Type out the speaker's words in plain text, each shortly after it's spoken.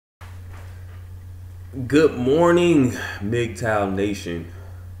Good morning, MGTOW Nation.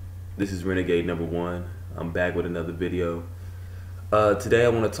 This is Renegade #1. I'm back with another video. Today I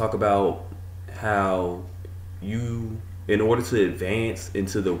want to talk about how in order to advance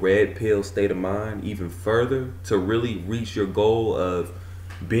into the red pill state of mind even further, to really reach your goal of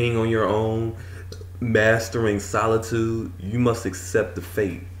being on your own, mastering solitude, you must accept the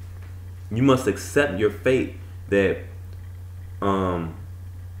fate. You must accept your fate that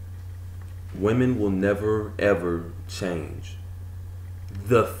women will never ever change.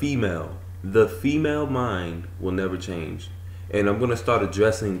 The female mind will never change. And I'm going to start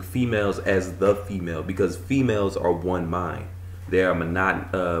addressing females as the female because females are one mind. They are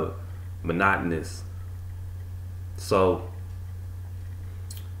monotonous. So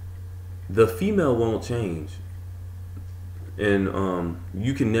the female won't change. And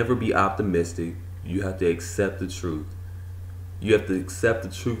you can never be optimistic. You have to accept the truth. You have to accept the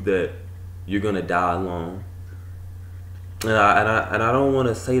truth that you're gonna die alone. And I don't want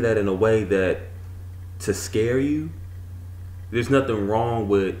to say that in a way that to scare you. There's nothing wrong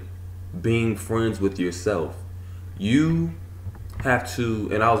with being friends with yourself. You have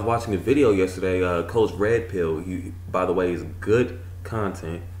to, and I was watching a video yesterday, Coach Red Pill, he, by the way, is good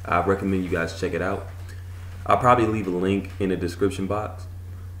content. I recommend you guys check it out. I'll probably leave a link in the description box.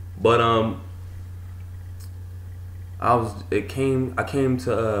 But I came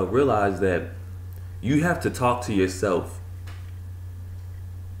to realize that you have to talk to yourself,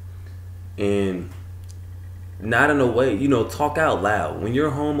 and not in a way, talk out loud. When you're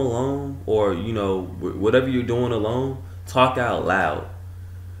home alone, or whatever you're doing alone, talk out loud.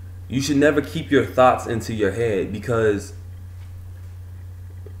 You should never keep your thoughts into your head, because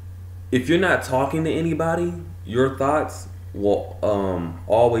if you're not talking to anybody, your thoughts will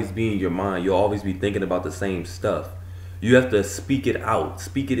always be in your mind. You'll always be thinking about the same stuff. You have to speak it out,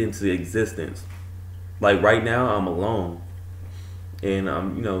 speak it into existence. Like right now, I'm alone, and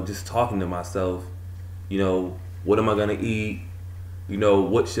I'm, just talking to myself. What am I gonna eat?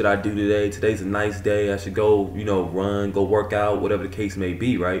 What should I do today? Today's a nice day. I should go, run, go work out, whatever the case may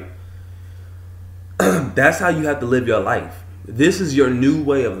be, right? That's how you have to live your life. This is your new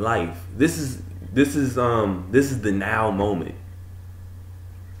way of life. This is the now moment.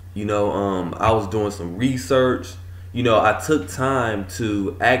 I was doing some research. I took time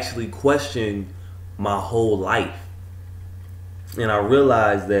to actually question my whole life. And I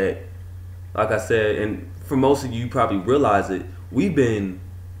realized that, like I said, and for most of you probably realize it, we've been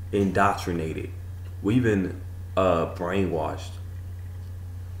indoctrinated. We've been brainwashed.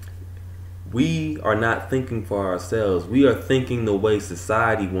 We are not thinking for ourselves. We are thinking the way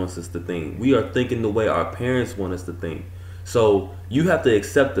society wants us to think. We are thinking the way our parents want us to think. So you have to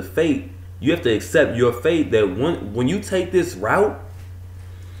accept the fate. You have to accept your fate that when you take this route,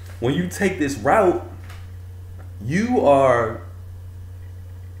 you're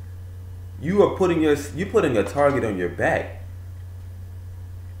putting a target on your back.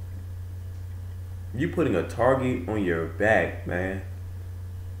 You're putting a target on your back, man.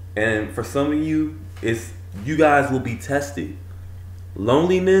 And for some of you, you guys will be tested.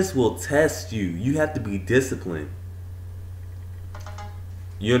 Loneliness will test you. You have to be disciplined.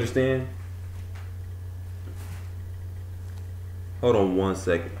 You understand? Hold on one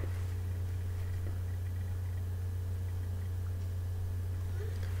second.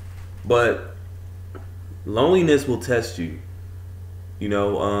 But loneliness will test you.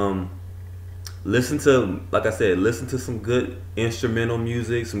 Listen to, like I said, listen to some good instrumental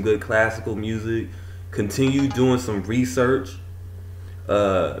music, some good classical music. Continue doing some research.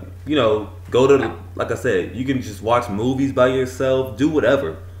 Go to like I said, you can just watch movies by yourself, do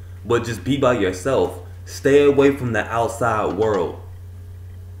whatever, but just be by yourself. Stay away from the outside world.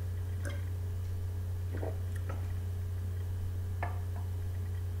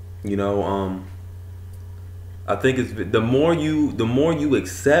 I think it's the more you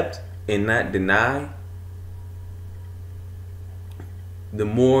accept and not deny, the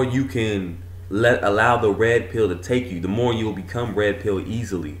more you can allow the red pill to take you, the more you'll become red pill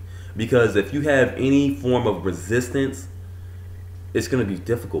easily. Because if you have any form of resistance, it's going to be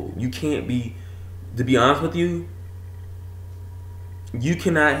difficult. You can't be, to be honest with you, you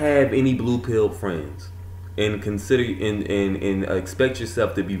cannot have any blue pill friends and consider and expect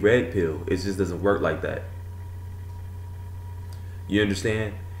yourself to be red pill. It just doesn't work like that. You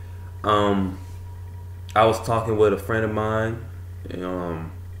understand? I was talking with a friend of mine,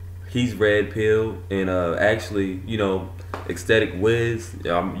 and he's red pill, and actually, Ecstatic Wiz.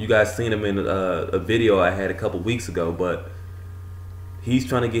 You guys seen him in a video I had a couple weeks ago, but he's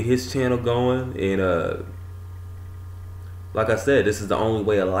trying to get his channel going, and like I said, this is the only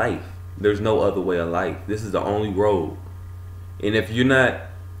way of life. There's no other way of life. This is the only road. And if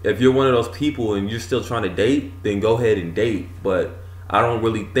you're one of those people and you're still trying to date, then go ahead and date. But I don't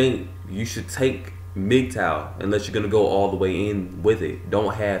really think you should take MGTOW unless you're gonna go all the way in with it.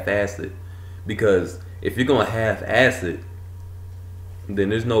 Don't half-ass it, because if you're gonna half-ass it, then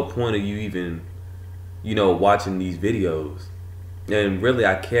there's no point of you even, watching these videos. And really,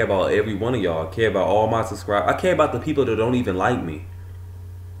 I care about every one of y'all. I care about all my subscribers. I care about the people that don't even like me.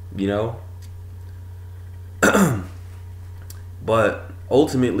 But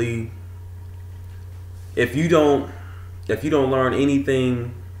ultimately, if you don't learn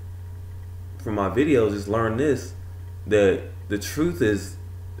anything from my videos, just learn this: that the truth is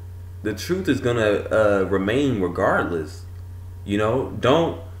gonna remain regardless.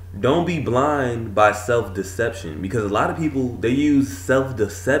 Don't be blind by self-deception, because a lot of people, they use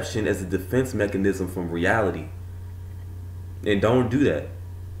self-deception as a defense mechanism from reality. And don't do that.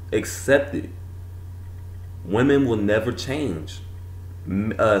 Accept it. Women will never change.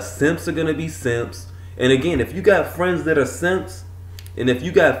 Simps are gonna be simps. And again, if you got friends that are simps, and if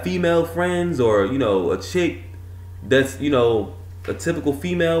you got female friends, or a chick that's a typical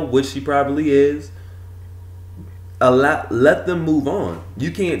female, which she probably is, let them move on.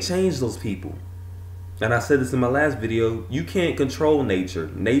 You can't change those people. And I said this in my last video. You can't control nature.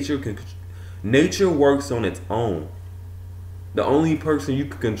 Nature works on its own. The only person you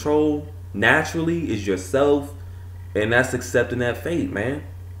can control naturally is yourself, and that's accepting that fate, man.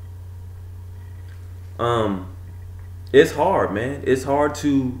 It's hard, man. It's hard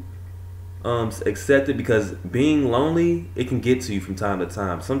to accept it, because being lonely, it can get to you from time to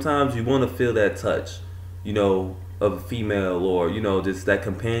time. Sometimes you want to feel that touch, of a female, or just that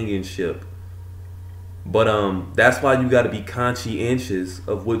companionship. But that's why you got to be conscientious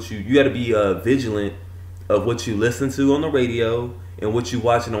of what you got to be vigilant of what you listen to on the radio and what you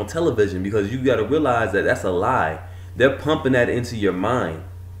watching on television, because you got to realize that that's a lie. They're pumping that into your mind.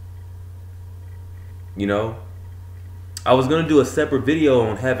 I was gonna do a separate video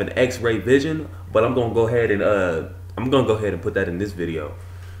on having X-ray vision, but I'm gonna go ahead and put that in this video.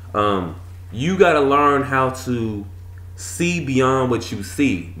 You gotta learn how to see beyond what you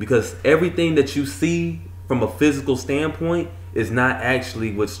see, because everything that you see from a physical standpoint is not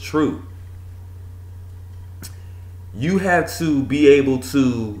actually what's true. You have to be able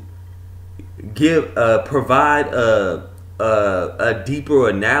to provide a deeper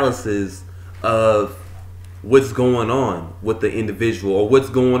analysis of what's going on with the individual, or what's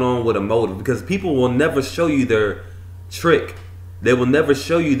going on with a motive, because people will never show you their trick. They will never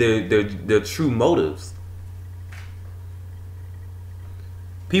show you their true motives.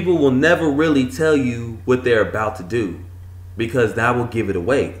 People will never really tell you what they're about to do, because that will give it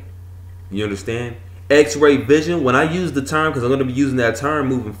away. You understand? X-ray vision, when I use the term, because I'm going to be using that term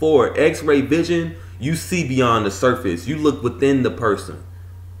moving forward, X-ray vision, you see beyond the surface. You look within the person.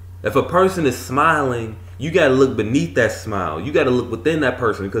 If a person is smiling, you got to look beneath that smile. You got to look within that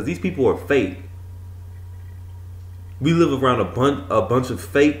person, because these people are fake. We live around a bunch of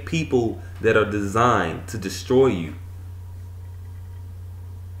fake people that are designed to destroy you.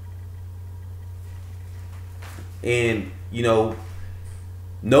 And no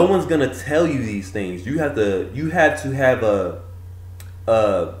one's gonna tell you these things. You have to have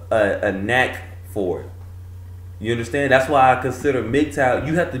a knack for it. You understand? That's why I consider MGTOW.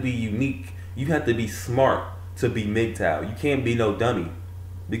 You have to be unique. You have to be smart to be MGTOW. You can't be no dummy,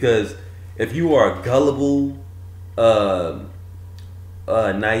 because if you are a gullible,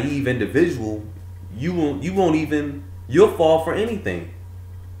 naive individual, you'll fall for anything.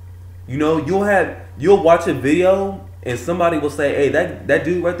 You'll watch a video and somebody will say, hey, that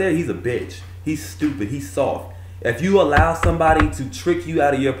dude right there, he's a bitch. He's stupid. He's soft. If you allow somebody to trick you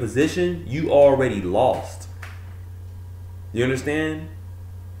out of your position, you already lost. You understand?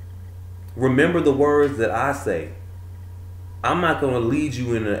 Remember the words that I say. I'm not going to lead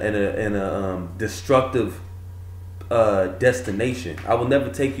you in a destructive destination. I will never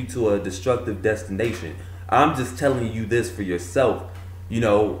take you to a destructive destination. I'm just telling you this for yourself.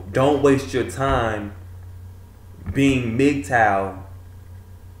 Don't waste your time being MGTOW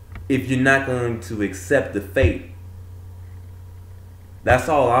if you're not going to accept the fate. That's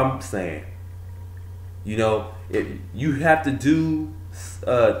all I'm saying. If you have to do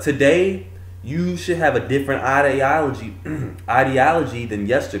today, you should have a different ideology than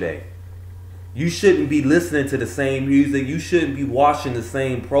yesterday. You shouldn't be listening to the same music. You shouldn't be watching the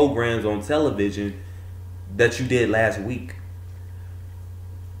same programs on television that you did last week.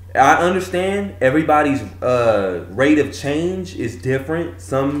 I understand everybody's rate of change is different.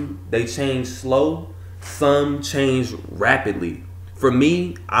 Some, they change slow. Some change rapidly. For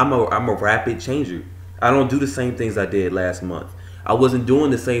me, I'm a rapid changer. I don't do the same things I did last month. I wasn't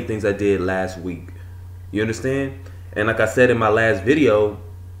doing the same things I did last week. You understand? And like I said in my last video,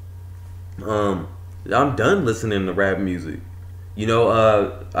 I'm done listening to rap music. You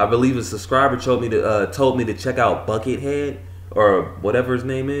know, I believe a subscriber told me to check out Buckethead or whatever his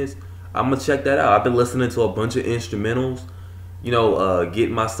name is. I'm gonna check that out. I've been listening to a bunch of instrumentals. You know,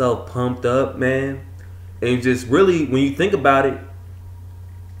 getting myself pumped up, man. And just really, when you think about it,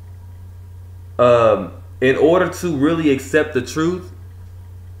 in order to really accept the truth,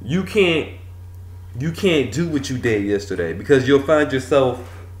 you can't do what you did yesterday, because you'll find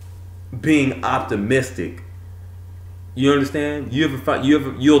yourself being optimistic. You understand?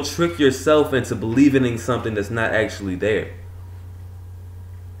 You'll trick yourself into believing in something that's not actually there.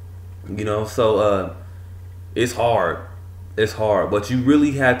 You know, so it's hard. It's hard, but you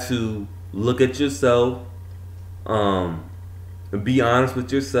really have to look at yourself, and be honest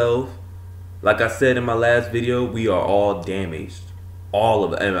with yourself. Like I said in my last video, we are all damaged. All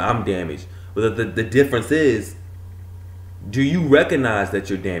of it. And I'm damaged. But the difference is, do you recognize that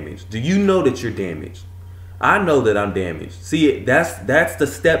you're damaged? Do you know that you're damaged? I know that I'm damaged. See, that's the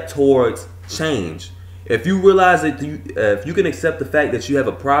step towards change. If you realize that if you can accept the fact that you have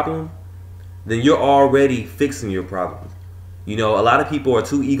a problem, then you're already fixing your problem. You know, a lot of people are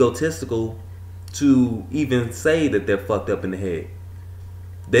too egotistical to even say that they're fucked up in the head.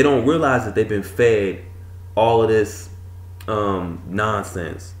 They don't realize that they've been fed all of this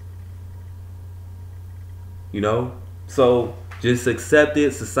nonsense. You know? So just accept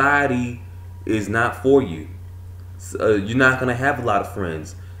it. Society is not for you. You're not going to have a lot of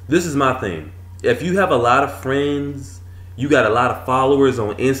friends. This is my thing. If you have a lot of friends, you got a lot of followers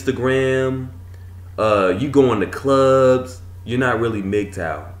on Instagram, you go into clubs, you're not really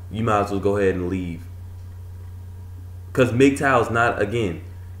MGTOW. You might as well go ahead and leave. Because MGTOW is not, again,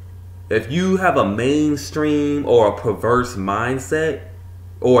 if you have a mainstream or a perverse mindset,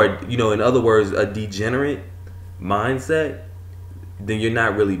 or, you know, in other words, a degenerate mindset, then you're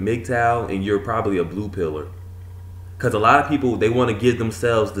not really MGTOW, and you're probably a blue pillar. Because a lot of people, they want to give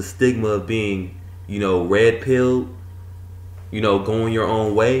themselves the stigma of being, you know, red pilled, you know, going your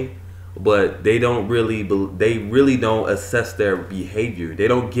own way, but they really don't assess their behavior. They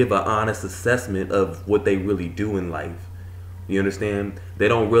don't give an honest assessment of what they really do in life. You understand? They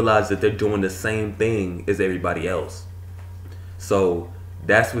don't realize that they're doing the same thing as everybody else. So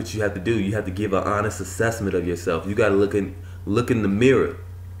that's what you have to do. You have to give an honest assessment of yourself. You got to look in the mirror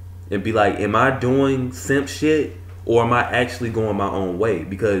and be like, am I doing simp shit, or am I actually going my own way?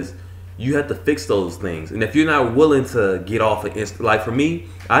 Because you have to fix those things. And if you're not willing to get off of Instagram, like for me,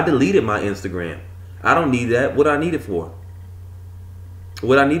 I deleted my Instagram. I don't need that. What I need it for?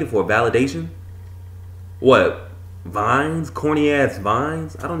 What I need it for? Validation? What? Vines? Corny ass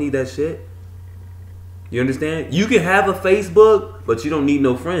Vines? I don't need that shit. You understand? You can have a Facebook, but you don't need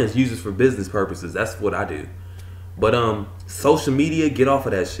no friends. Use it for business purposes. That's what I do. But social media, get off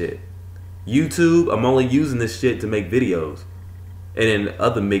of that shit. YouTube, I'm only using this shit to make videos. And then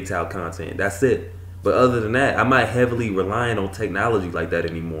other MGTOW content. That's it. But other than that, I'm not heavily relying on technology like that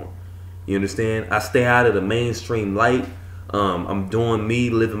anymore. You understand? I stay out of the mainstream light. I'm doing me,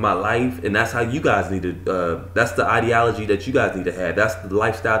 living my life, and that's how you guys need to. That's the ideology that you guys need to have. That's the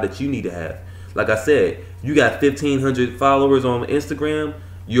lifestyle that you need to have. Like I said, you got 1,500 followers on Instagram.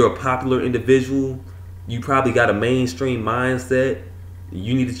 You're a popular individual. You probably got a mainstream mindset.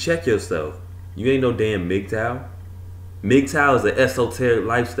 You need to check yourself. You ain't no damn MGTOW. MGTOW is an esoteric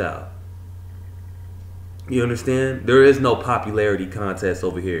lifestyle. You understand? There is no popularity contest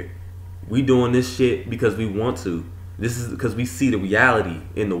over here. We doing this shit because we want to. This is because we see the reality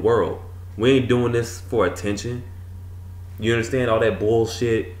in the world. We ain't doing this for attention. You understand all that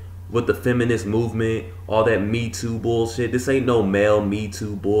bullshit with the feminist movement, all that Me Too bullshit? This ain't no male Me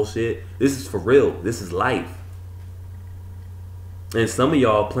Too bullshit. This is for real. This is life. And some of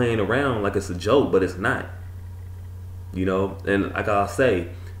y'all playing around like it's a joke, but it's not. You know, and like I'll say,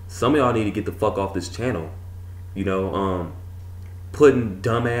 some of y'all need to get the fuck off this channel. You know, putting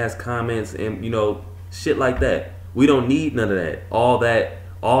dumbass comments and, you know, shit like that. We don't need none of that. All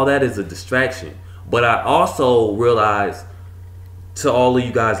that is a distraction. But I also realize, to all of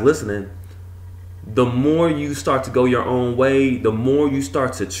you guys listening, the more you start to go your own way, the more you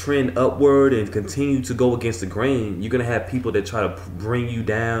start to trend upward and continue to go against the grain, you're going to have people that try to bring you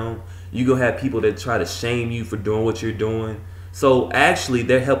down. You're going to have people that try to shame you for doing what you're doing. So actually,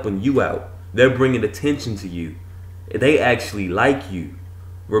 they're helping you out. They're bringing attention to you. They actually like you.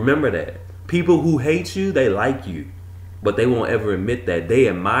 Remember that. People who hate you, they like you. But they won't ever admit that. They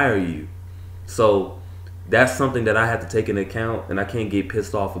admire you. So that's something that I have to take into account, and I can't get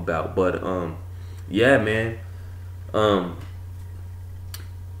pissed off about. But yeah, man. Um,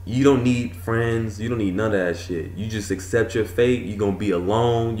 you don't need friends. You don't need none of that shit. You just accept your fate. You're gonna be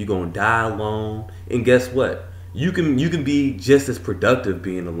alone. You're gonna die alone. And guess what? You can be just as productive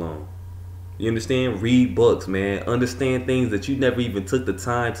being alone. You understand? Read books, man. Understand things that you never even took the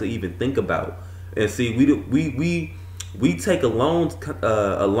time to even think about. And see, we take alone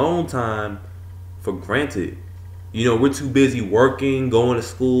time for granted. You know, we're too busy working, going to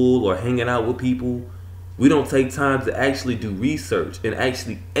school, or hanging out with people. We don't take time to actually do research and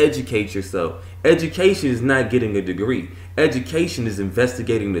actually educate yourself. Education is not getting a degree. Education is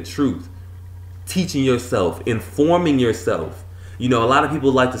investigating the truth, teaching yourself, informing yourself. You know, a lot of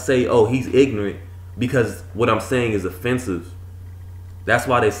people like to say, oh, he's ignorant because what I'm saying is offensive. That's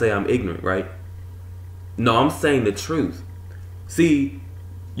why they say I'm ignorant, right? No, I'm saying the truth. See,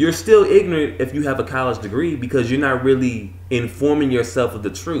 you're still ignorant if you have a college degree because you're not really informing yourself of the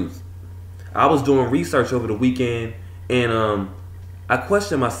truth. I was doing research over the weekend, and I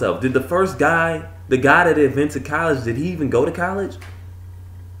questioned myself. Did the first guy, the guy that invented college, did he even go to college?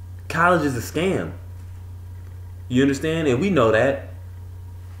 College is a scam. You understand? And we know that.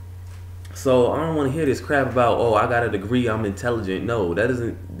 So I don't want to hear this crap about, oh, I got a degree, I'm intelligent. No, that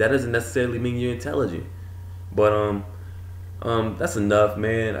doesn't necessarily mean you're intelligent. But that's enough,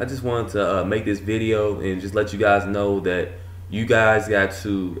 man. I just wanted to make this video and just let you guys know that you guys got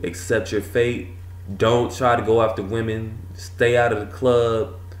to accept your fate. Don't try to go after women. Stay out of the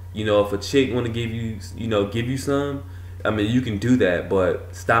club. You know, if a chick want to give you some, I mean, you can do that,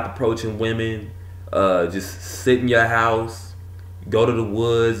 but stop approaching women. Just sit in your house. Go to the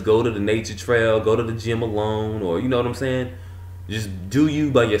woods. Go to the nature trail. Go to the gym alone, or you know what I'm saying. Just do you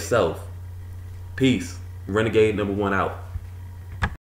by yourself. Peace. Renegade #1 out.